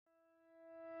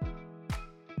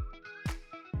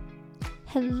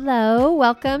Hello,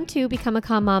 welcome to Become a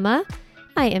Calm Mama.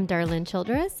 I am Darlene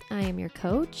Childress. I am your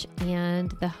coach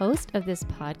and the host of this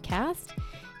podcast.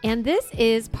 And this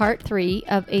is part 3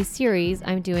 of a series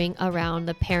I'm doing around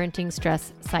the parenting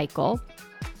stress cycle.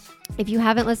 If you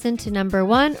haven't listened to number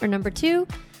 1 or number 2,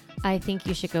 I think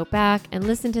you should go back and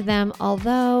listen to them.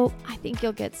 Although I think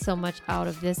you'll get so much out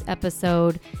of this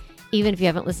episode, even if you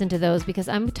haven't listened to those, because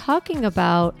I'm talking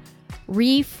about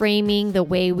reframing the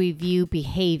way we view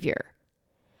behavior.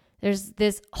 There's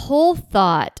this whole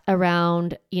thought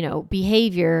around,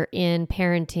 behavior in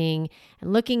parenting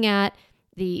and looking at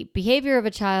the behavior of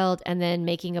a child and then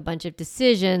making a bunch of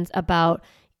decisions about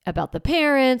the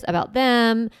parents, about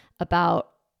them, about,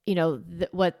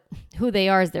 who they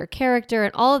are as their character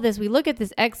and all of this. We look at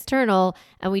this external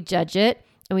and we judge it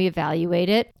and we evaluate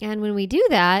it. And when we do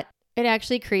that, it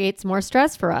actually creates more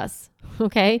stress for us.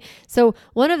 Okay. So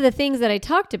one of the things that I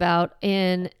talked about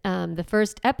in the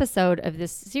first episode of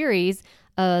this series,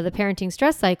 the parenting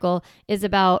stress cycle, is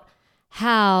about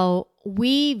how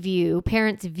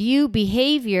parents view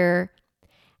behavior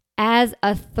as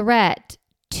a threat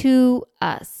to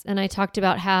us. And I talked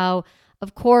about how,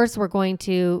 of course, we're going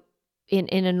to,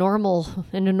 in a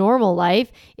normal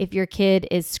life, if your kid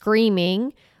is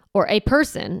screaming, or a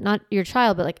person, not your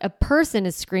child, but like a person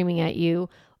is screaming at you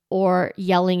or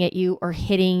yelling at you or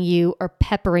hitting you or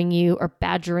peppering you or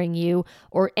badgering you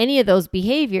or any of those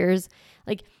behaviors,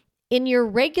 like in your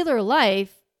regular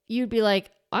life, you'd be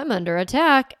like, I'm under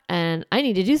attack and I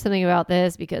need to do something about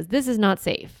this because this is not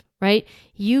safe, right?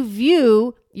 You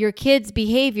view your kid's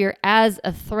behavior as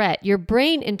a threat. Your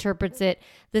brain interprets it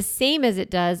the same as it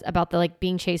does about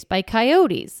being chased by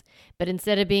coyotes. But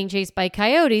instead of being chased by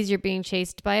coyotes, you're being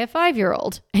chased by a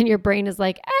 5-year-old. And your brain is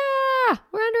like,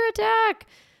 we're under attack,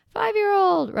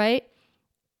 5-year-old, right?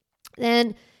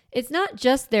 And it's not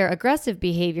just their aggressive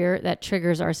behavior that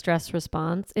triggers our stress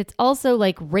response. It's also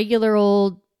like regular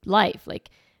old life,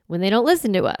 like when they don't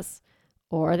listen to us,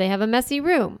 or they have a messy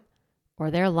room,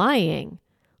 or they're lying,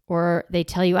 or they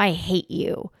tell you, I hate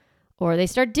you, or they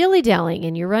start dilly-dallying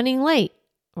and you're running late,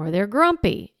 or they're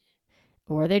grumpy,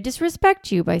 or they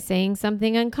disrespect you by saying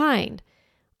something unkind,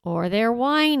 or they're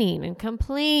whining and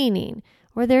complaining,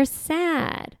 or they're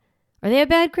sad, or they have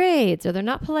bad grades, or they're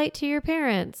not polite to your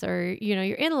parents or,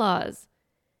 your in-laws.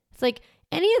 It's like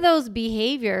any of those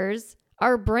behaviors,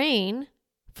 our brain,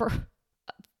 for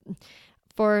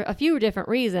a few different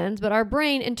reasons, but our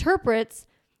brain interprets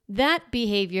that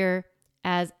behavior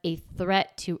as a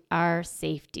threat to our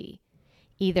safety,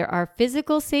 either our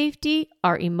physical safety,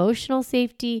 our emotional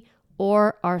safety,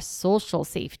 or our social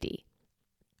safety.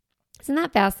 Isn't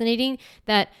that fascinating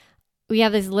that we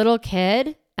have this little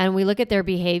kid and we look at their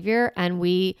behavior and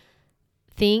we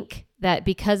think that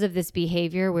because of this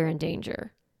behavior, we're in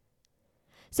danger?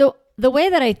 So the way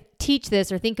that I teach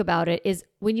this or think about it is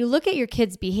when you look at your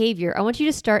kid's behavior, I want you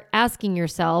to start asking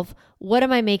yourself, what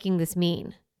am I making this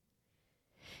mean?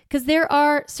 Because there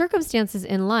are circumstances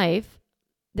in life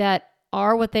that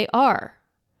are what they are.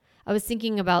 I was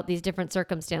thinking about these different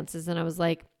circumstances and I was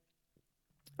like,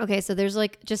 okay, so there's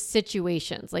just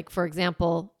situations. Like, for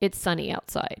example, it's sunny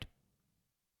outside.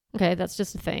 Okay, that's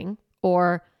just a thing.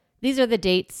 Or these are the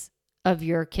dates of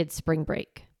your kid's spring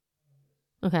break.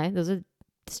 Okay,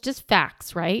 it's just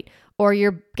facts, right? Or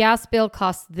your gas bill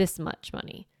costs this much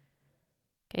money.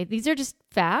 Okay, these are just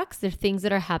facts. They're things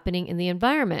that are happening in the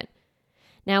environment.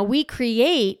 Now we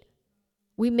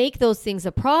make those things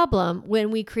a problem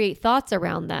when we create thoughts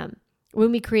around them,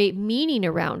 when we create meaning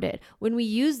around it, when we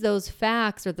use those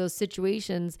facts or those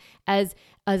situations as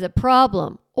a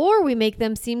problem, or we make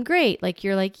them seem great. Like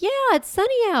you're like, yeah, it's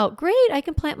sunny out. Great. I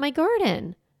can plant my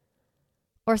garden.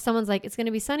 Or someone's like, it's going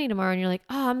to be sunny tomorrow. And you're like,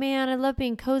 oh man, I love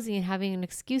being cozy and having an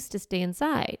excuse to stay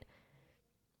inside.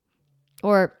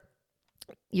 Or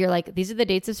you're like, these are the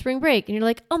dates of spring break. And you're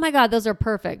like, oh my God, those are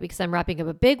perfect because I'm wrapping up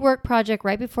a big work project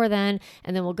right before then.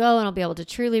 And then we'll go and I'll be able to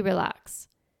truly relax.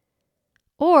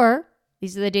 Or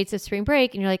these are the dates of spring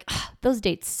break. And you're like, those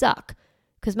dates suck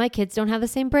because my kids don't have the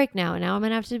same break now. And now I'm going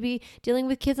to have to be dealing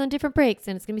with kids on different breaks.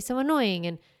 And it's going to be so annoying.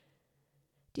 And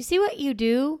do you see what you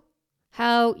do?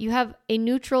 How you have a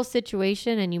neutral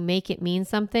situation and you make it mean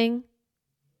something?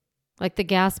 Like the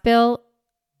gas bill.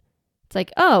 It's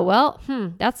like, oh, well,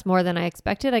 that's more than I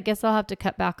expected. I guess I'll have to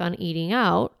cut back on eating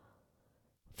out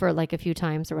for a few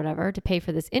times or whatever to pay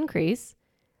for this increase.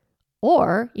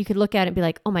 Or you could look at it and be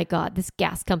like, oh my God, this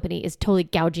gas company is totally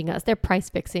gouging us. They're price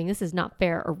fixing. This is not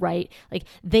fair or right. Like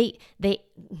they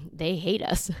hate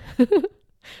us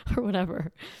or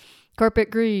whatever. Corporate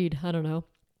greed. I don't know.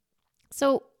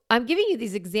 So I'm giving you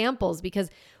these examples because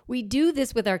we do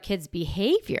this with our kids'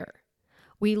 behavior.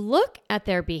 we look at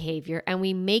their behavior and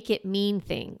we make it mean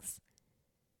things.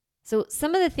 So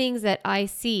some of the things that I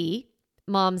see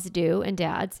moms do and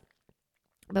dads,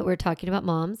 but we're talking about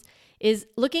moms, is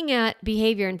looking at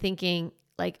behavior and thinking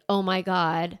like, oh my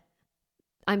God,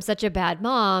 I'm such a bad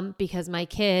mom because my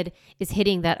kid is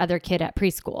hitting that other kid at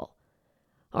preschool.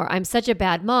 Or I'm such a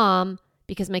bad mom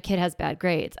because my kid has bad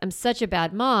grades. I'm such a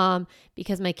bad mom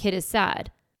because my kid is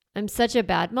sad. I'm such a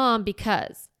bad mom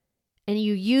because, and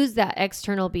you use that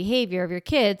external behavior of your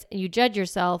kids and you judge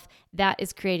yourself, that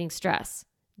is creating stress.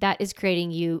 That is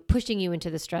pushing you into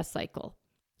the stress cycle.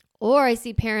 Or I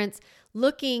see parents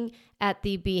looking at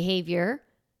the behavior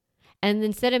and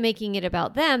instead of making it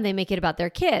about them, they make it about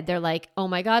their kid. They're like, oh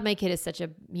my God, my kid is such a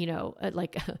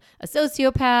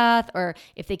sociopath. Or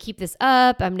if they keep this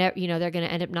up, they're going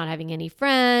to end up not having any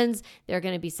friends. They're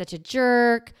going to be such a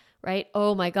jerk, right?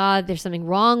 Oh my God, there's something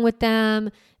wrong with them.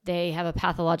 They have a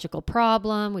pathological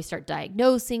problem. We start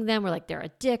diagnosing them. We're like, they're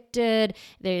addicted.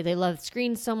 They love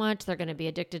screens so much. They're going to be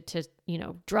addicted to,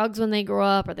 drugs when they grow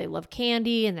up, or they love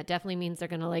candy. And that definitely means they're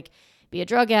going to be a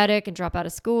drug addict and drop out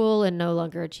of school and no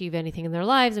longer achieve anything in their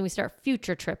lives. And we start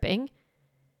future tripping,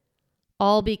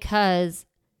 all because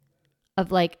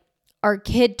of our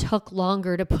kid took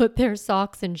longer to put their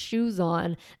socks and shoes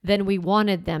on than we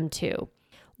wanted them to.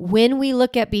 When we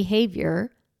look at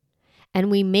behavior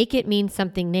and we make it mean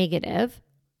something negative,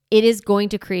 it is going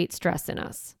to create stress in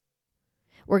us.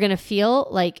 We're going to feel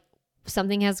like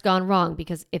something has gone wrong,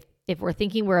 because if we're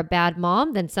thinking we're a bad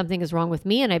mom, then something is wrong with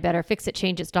me and I better fix it,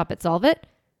 change it, stop it, solve it.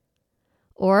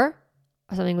 Or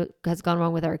something has gone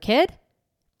wrong with our kid.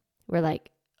 We're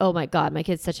like, oh my God, my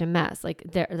kid's such a mess.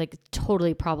 They're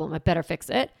totally a problem. I better fix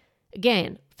it.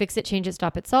 Again, fix it, change it,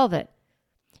 stop it, solve it.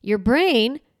 Your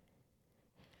brain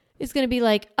is going to be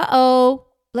like, uh-oh,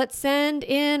 let's send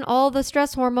in all the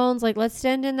stress hormones. Let's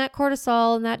send in that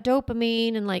cortisol and that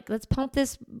dopamine and let's pump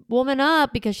this woman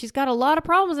up because she's got a lot of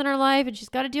problems in her life and she's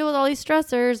got to deal with all these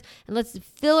stressors, and let's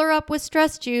fill her up with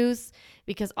stress juice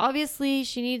because obviously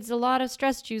she needs a lot of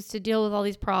stress juice to deal with all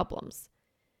these problems.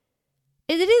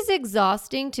 It is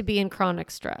exhausting to be in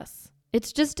chronic stress.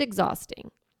 It's just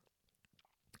exhausting.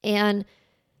 And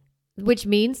which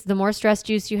means the more stress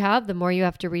juice you have, the more you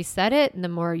have to reset it, and the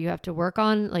more you have to work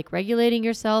on regulating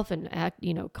yourself and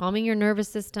calming your nervous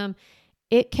system.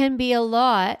 It can be a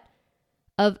lot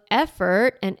of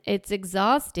effort and it's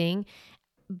exhausting,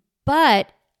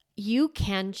 but you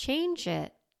can change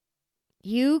it.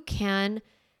 You can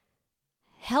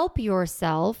help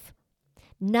yourself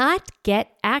not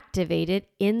get activated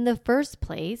in the first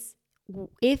place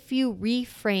if you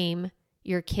reframe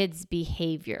your kid's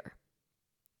behavior.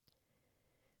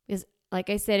 Because like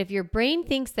I said, if your brain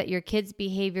thinks that your kid's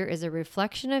behavior is a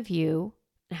reflection of you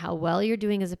and how well you're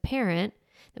doing as a parent,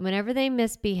 then whenever they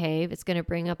misbehave, it's going to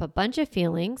bring up a bunch of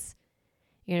feelings.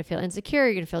 You're going to feel insecure,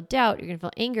 you're going to feel doubt, you're going to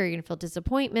feel anger, you're going to feel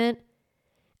disappointment,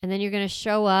 and then you're going to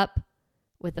show up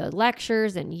with the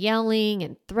lectures and yelling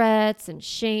and threats and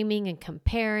shaming and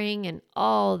comparing and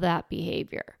all that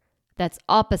behavior. That's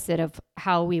opposite of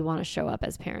how we want to show up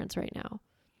as parents right now.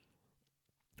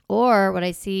 Or what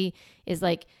I see is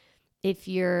if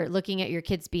you're looking at your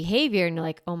kid's behavior and you're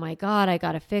like, oh my God, I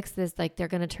got to fix this. They're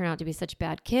going to turn out to be such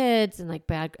bad kids and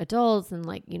bad adults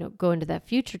and go into that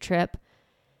future trip.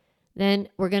 Then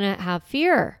we're going to have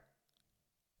fear.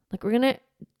 We're going to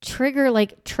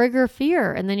trigger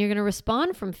fear. And then you're going to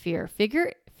respond from fear.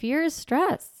 Fear is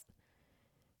stress,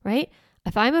 right?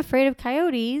 If I'm afraid of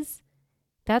coyotes,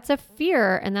 that's a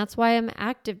fear. And that's why I'm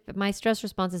active. My stress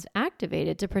response is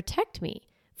activated to protect me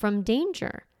from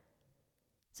danger.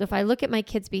 So if I look at my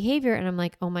kid's behavior and I'm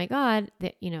like, oh my God,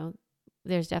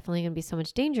 there's definitely going to be so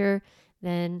much danger,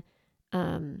 then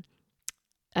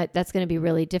that's going to be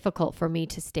really difficult for me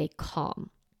to stay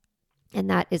calm. And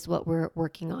that is what we're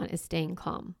working on, is staying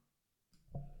calm.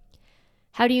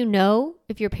 How do you know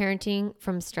if you're parenting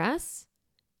from stress?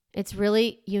 It's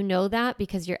really, that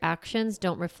because your actions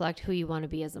don't reflect who you want to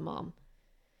be as a mom.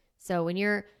 So when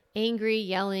you're angry,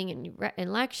 yelling,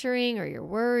 and lecturing, or you're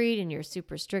worried and you're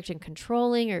super strict and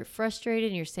controlling, or you're frustrated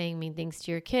and you're saying mean things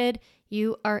to your kid,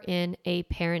 you are in a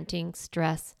parenting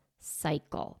stress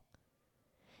cycle.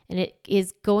 And it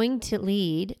is going to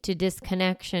lead to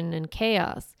disconnection and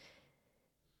chaos.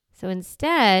 So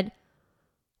instead,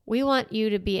 we want you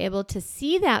to be able to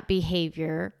see that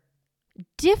behavior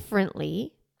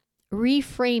differently,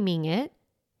 reframing it,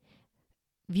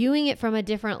 viewing it from a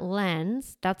different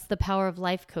lens. That's the power of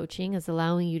life coaching, is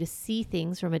allowing you to see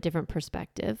things from a different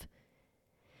perspective,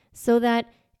 so that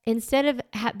instead of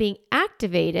being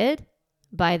activated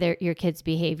by your kid's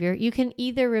behavior, you can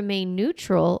either remain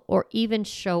neutral or even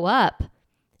show up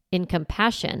in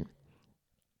compassion.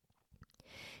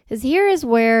 Because here's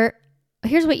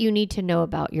what you need to know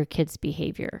about your kid's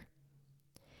behavior.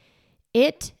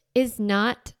 It is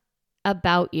not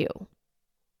about you.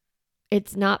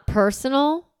 It's not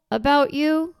personal about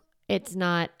you. It's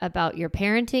not about your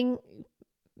parenting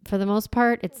for the most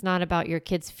part. It's not about your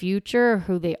kid's future,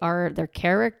 who they are, their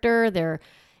character,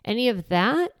 any of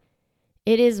that.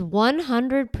 It is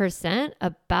 100%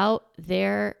 about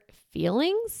their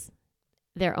feelings,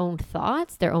 their own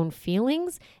thoughts, their own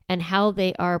feelings, and how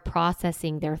they are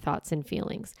processing their thoughts and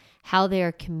feelings, how they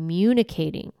are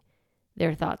communicating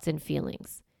their thoughts and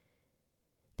feelings.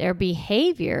 Their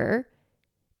behavior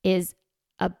is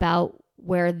about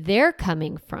where they're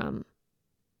coming from,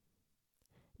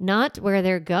 not where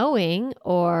they're going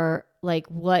or like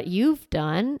what you've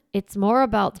done. It's more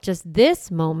about just this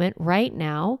moment right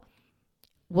now,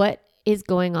 what is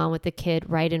going on with the kid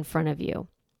right in front of you.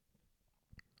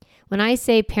 When I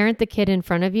say parent the kid in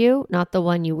front of you, not the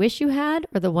one you wish you had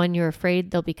or the one you're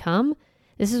afraid they'll become,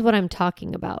 this is what I'm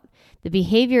talking about. The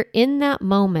behavior in that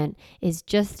moment is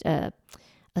just a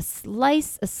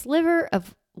sliver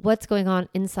of what's going on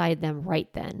inside them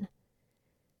right then.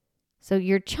 So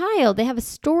your child, they have a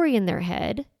story in their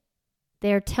head.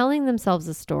 They're telling themselves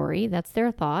a story. That's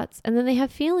their thoughts. And then they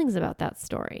have feelings about that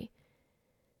story.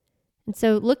 And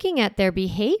so looking at their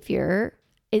behavior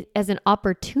as an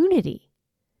opportunity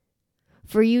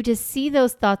for you to see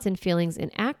those thoughts and feelings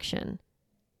in action,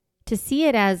 to see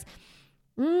it as,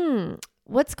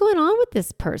 what's going on with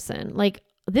this person? Like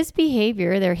this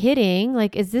behavior they're hitting,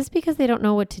 like, is this because they don't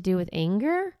know what to do with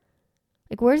anger?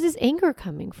 Like, where's this anger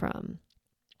coming from?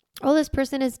 Oh, this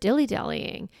person is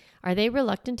dilly-dallying. Are they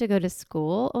reluctant to go to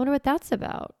school? I wonder what that's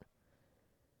about.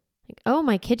 Like, oh,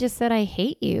 my kid just said, I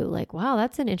hate you. Like, wow,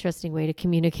 that's an interesting way to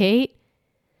communicate.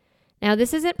 Now,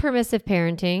 this isn't permissive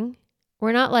parenting.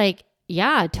 We're not like,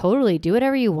 yeah, totally, do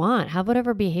whatever you want. Have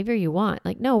whatever behavior you want.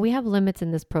 Like, no, we have limits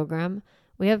in this program.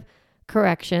 We have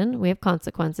correction. We have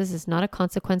consequences. It's not a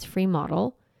consequence-free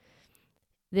model.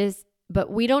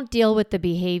 But we don't deal with the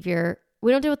behavior.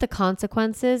 We don't deal with the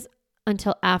consequences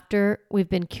until after we've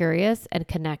been curious and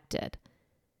connected.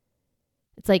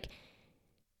 It's like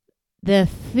the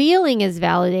feeling is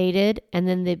validated and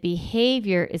then the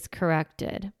behavior is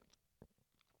corrected.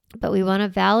 But we want to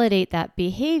validate that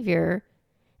behavior,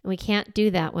 and we can't do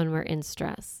that when we're in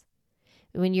stress.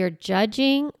 When you're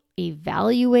judging,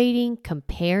 evaluating,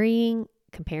 comparing,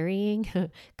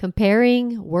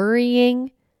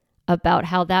 worrying about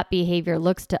how that behavior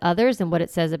looks to others and what it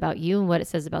says about you and what it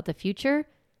says about the future,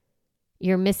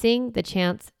 you're missing the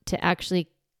chance to actually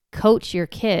coach your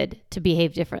kid to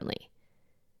behave differently.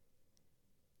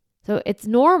 So it's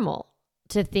normal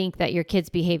to think that your kid's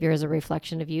behavior is a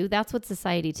reflection of you. That's what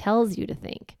society tells you to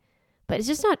think. But it's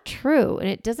just not true, and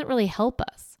it doesn't really help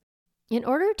us. In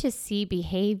order to see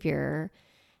behavior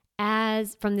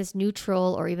as from this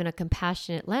neutral or even a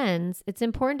compassionate lens, it's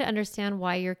important to understand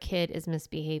why your kid is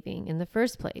misbehaving in the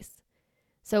first place.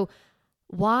 So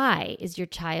why is your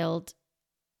child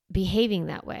behaving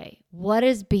that way? What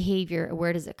is behavior?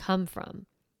 Where does it come from?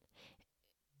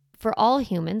 For all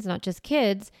humans, not just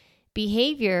kids,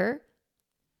 behavior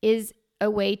is a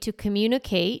way to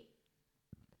communicate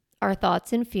our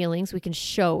thoughts and feelings. We can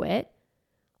show it.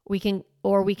 We can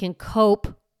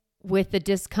cope with the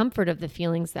discomfort of the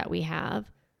feelings that we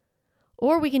have.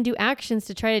 Or we can do actions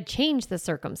to try to change the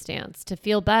circumstance, to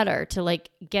feel better, to like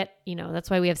get,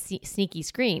 that's why we have sneaky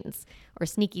screens or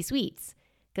sneaky sweets.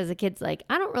 Because the kid's like,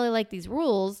 I don't really like these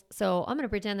rules, so I'm going to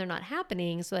pretend they're not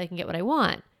happening so I can get what I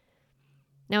want.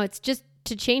 Now it's just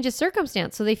to change a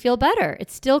circumstance so they feel better.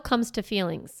 It still comes to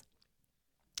feelings.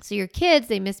 So your kids,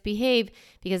 they misbehave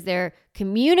because they're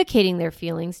communicating their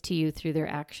feelings to you through their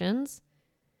actions.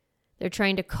 They're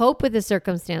trying to cope with a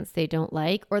circumstance they don't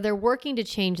like, or they're working to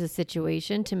change the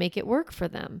situation to make it work for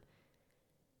them.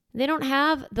 They don't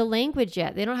have the language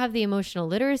yet. They don't have the emotional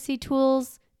literacy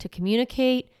tools to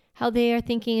communicate how they are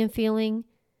thinking and feeling,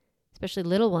 especially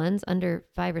little ones under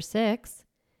 5 or 6.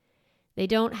 They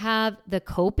don't have the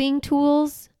coping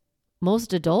tools.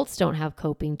 Most adults don't have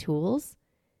coping tools.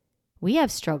 We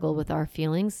have struggled with our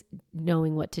feelings,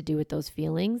 knowing what to do with those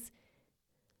feelings.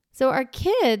 So our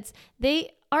kids,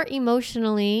 they are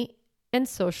emotionally and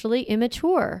socially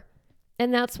immature,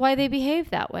 and that's why they behave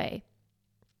that way.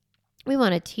 We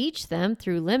want to teach them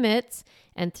through limits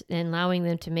and allowing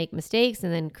them to make mistakes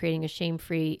and then creating a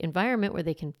shame-free environment where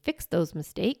they can fix those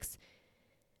mistakes.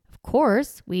 Of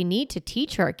course, we need to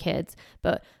teach our kids,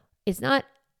 but it's not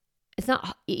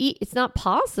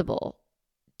possible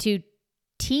to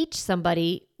teach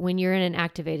somebody when you're in an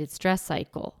activated stress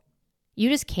cycle. You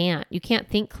just can't. You can't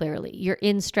think clearly. You're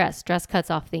in stress. Stress cuts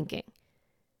off thinking.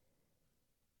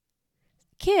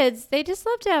 kids, they just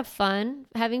love to have fun.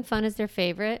 Having fun is their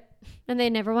favorite, and they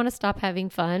never want to stop having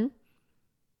fun.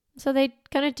 So they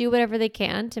kind of do whatever they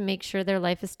can to make sure their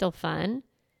life is still fun.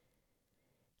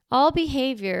 All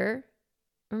behavior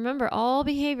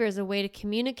is a way to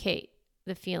communicate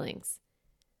the feelings.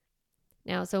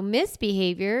 Now, so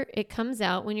misbehavior, it comes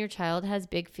out when your child has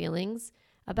big feelings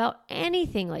about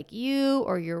anything like you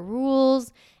or your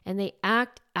rules, and they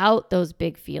act out those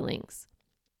big feelings.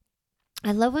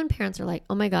 I love when parents are like,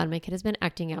 oh my God, my kid has been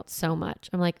acting out so much.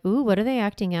 I'm like, ooh, what are they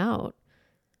acting out?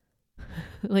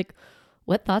 Like,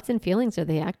 what thoughts and feelings are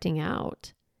they acting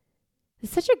out?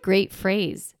 It's such a great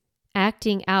phrase.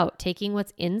 Acting out, taking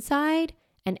what's inside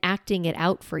and acting it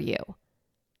out for you,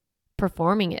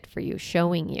 performing it for you,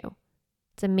 showing you.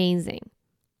 It's amazing.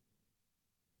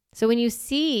 So when you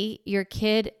see your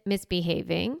kid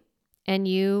misbehaving and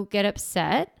you get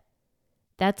upset,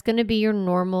 that's going to be your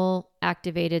normal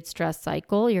activated stress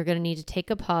cycle. You're going to need to take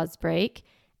a pause break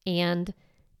and,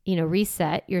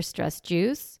 reset your stress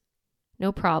juice.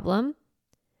 No problem.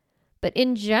 But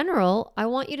in general, I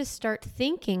want you to start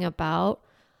thinking about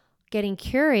getting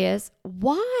curious.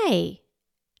 Why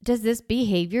does this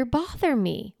behavior bother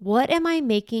me? What am I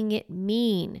making it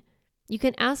mean? You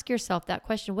can ask yourself that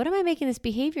question. What am I making this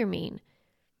behavior mean?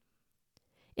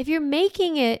 If you're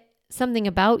making it something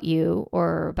about you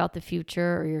or about the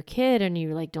future or your kid, and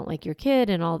you don't like your kid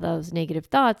and all those negative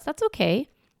thoughts, that's okay.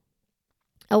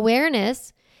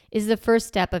 Awareness is the first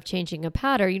step of changing a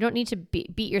pattern. You don't need to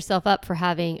beat yourself up for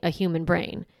having a human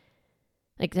brain.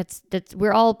 That's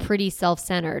we're all pretty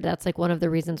self-centered. That's one of the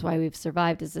reasons why we've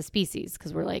survived as a species,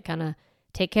 because we're kind of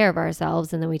take care of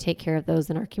ourselves, and then we take care of those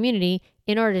in our community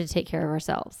in order to take care of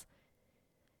ourselves.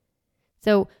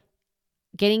 So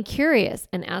getting curious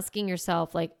and asking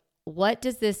yourself, what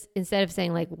does this, instead of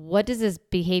saying what does this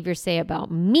behavior say about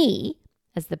me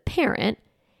as the parent,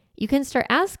 you can start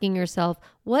asking yourself,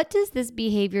 what does this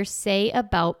behavior say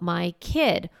about my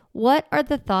kid? What are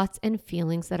the thoughts and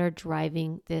feelings that are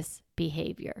driving this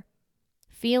behavior?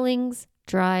 Feelings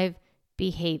drive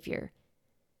behavior.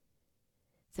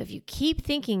 So if you keep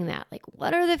thinking that,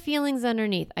 what are the feelings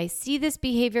underneath? I see this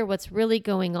behavior, what's really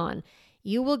going on?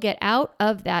 You will get out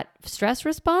of that stress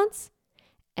response,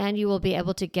 and you will be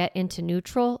able to get into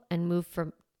neutral and move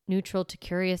from neutral to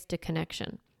curious to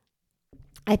connection.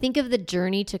 I think of the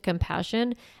journey to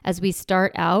compassion as we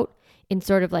start out in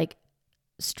sort of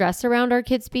stress around our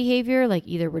kids' behavior,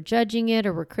 either we're judging it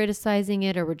or we're criticizing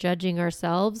it or we're judging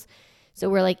ourselves. So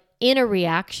we're in a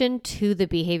reaction to the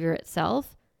behavior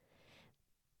itself.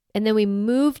 And then we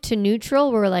move to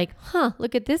neutral. We're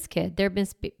look at this kid.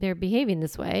 They're behaving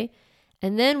this way.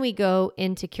 And then we go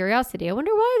into curiosity. I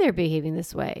wonder why they're behaving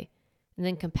this way. And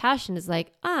then compassion is I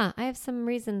have some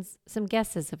reasons, some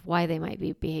guesses of why they might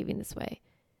be behaving this way.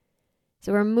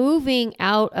 So we're moving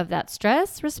out of that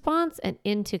stress response and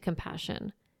into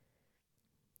compassion.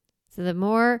 So the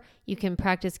more you can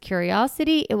practice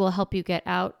curiosity, it will help you get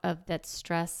out of that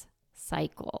stress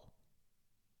cycle.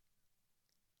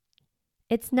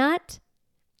 It's a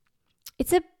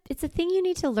thing you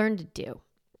need to learn to do,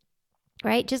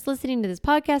 right? Just listening to this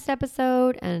podcast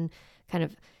episode and kind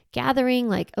of gathering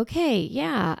okay,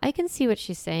 yeah, I can see what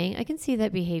she's saying. I can see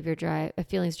that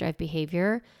feelings drive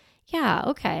behavior. Yeah,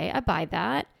 okay, I buy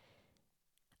that.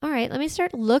 All right, let me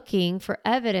start looking for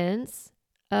evidence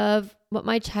of what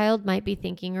my child might be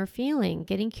thinking or feeling,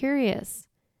 getting curious.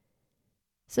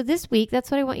 So this week,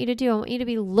 that's what I want you to do. I want you to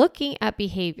be looking at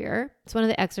behavior. It's one of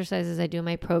the exercises I do in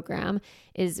my program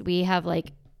is we have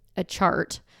a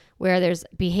chart where there's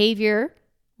behavior,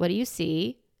 what do you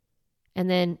see? And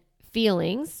then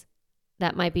feelings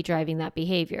that might be driving that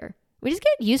behavior. We just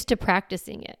get used to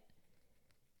practicing it.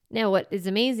 Now, what is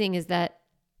amazing is that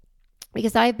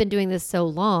because I've been doing this so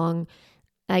long,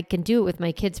 I can do it with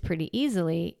my kids pretty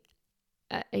easily.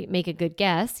 I make a good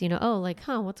guess,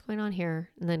 what's going on here?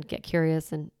 And then get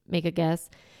curious and make a guess.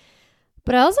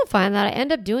 But I also find that I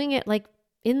end up doing it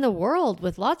in the world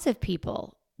with lots of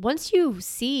people. Once you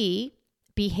see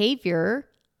behavior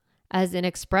as an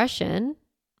expression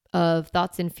of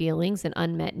thoughts and feelings and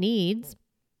unmet needs,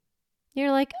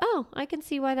 you're oh, I can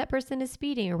see why that person is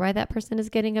speeding or why that person is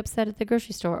getting upset at the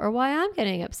grocery store or why I'm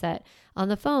getting upset on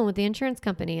the phone with the insurance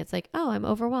company. It's oh, I'm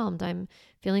overwhelmed. I'm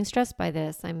feeling stressed by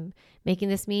this. I'm making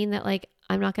this mean that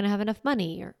I'm not going to have enough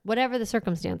money or whatever the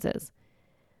circumstances.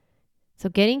 So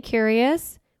getting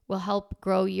curious will help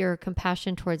grow your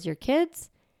compassion towards your kids,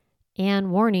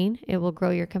 and warning, it will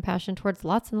grow your compassion towards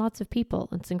lots and lots of people.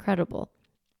 It's incredible.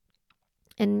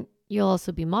 And you'll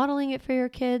also be modeling it for your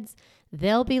kids.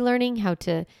 They'll be learning how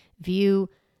to view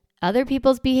other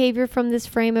people's behavior from this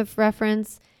frame of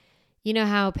reference. You know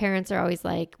how parents are always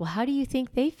like, well, how do you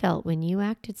think they felt when you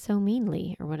acted so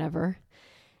meanly or whatever?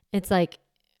 It's like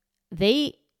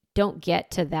they don't get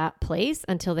to that place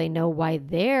until they know why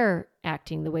they're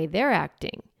acting the way they're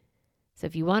acting. So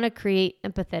if you want to create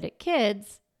empathetic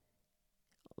kids,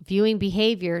 viewing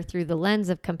behavior through the lens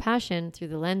of compassion, through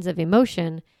the lens of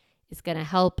emotion, is going to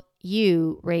help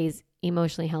you raise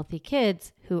emotionally healthy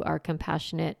kids who are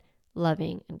compassionate,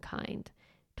 loving, and kind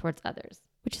towards others,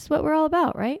 which is what we're all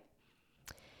about, right?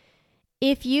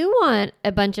 If you want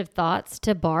a bunch of thoughts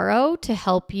to borrow to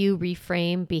help you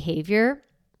reframe behavior,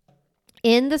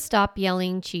 in the Stop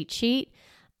Yelling cheat sheet,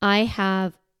 I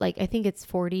have I think it's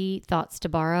 40 thoughts to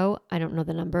borrow. I don't know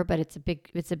the number, but it's a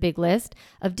big list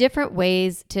of different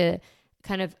ways to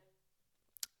kind of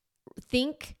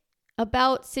think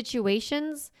about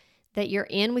situations that you're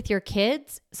in with your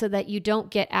kids so that you don't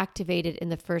get activated in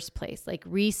the first place, like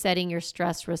resetting your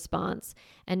stress response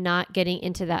and not getting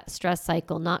into that stress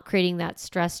cycle, not creating that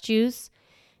stress juice.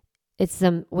 It's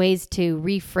some ways to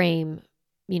reframe,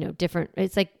 different,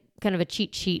 it's like kind of a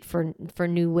cheat sheet for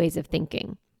new ways of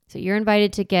thinking. So you're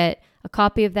invited to get a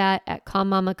copy of that at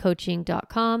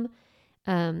calmmamacoaching.com,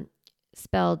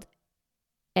 spelled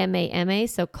MAMA,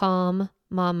 so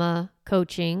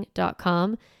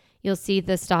calmmamacoaching.com. You'll see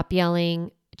the Stop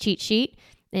Yelling cheat sheet,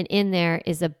 and in there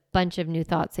is a bunch of new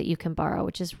thoughts that you can borrow,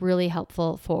 which is really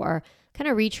helpful for kind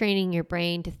of retraining your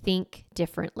brain to think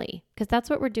differently, because that's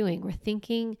what we're doing. We're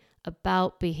thinking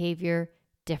about behavior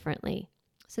differently.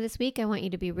 So this week, I want you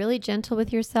to be really gentle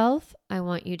with yourself. I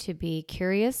want you to be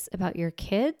curious about your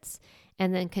kids,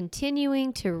 and then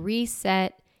continuing to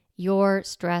reset your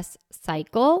stress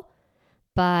cycle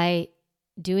by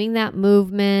doing that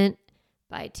movement,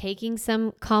 by taking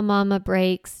some Calm Mama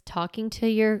breaks, talking to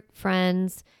your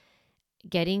friends,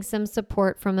 getting some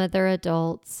support from other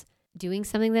adults, doing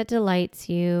something that delights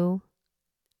you,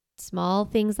 small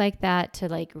things like that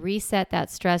to reset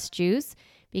that stress juice,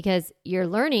 because you're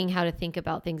learning how to think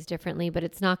about things differently, but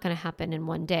it's not going to happen in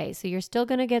one day. So you're still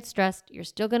going to get stressed. You're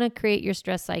still going to create your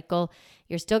stress cycle.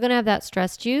 You're still going to have that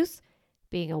stress juice,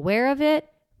 being aware of it,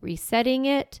 resetting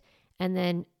it, and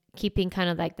then keeping kind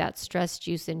of like that stress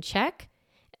juice in check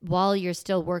while you're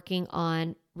still working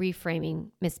on reframing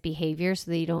misbehavior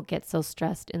so that you don't get so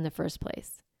stressed in the first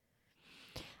place.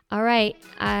 All right.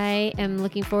 I am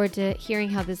looking forward to hearing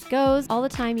how this goes. All the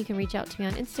time, you can reach out to me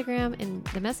on Instagram in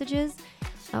the messages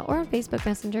or on Facebook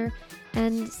Messenger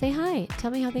and say hi.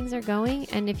 Tell me how things are going.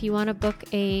 And if you want to book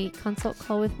a consult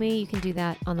call with me, you can do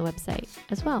that on the website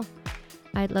as well.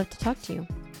 I'd love to talk to you.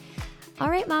 All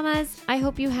right, mamas. I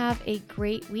hope you have a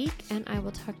great week, and I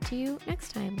will talk to you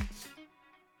next time.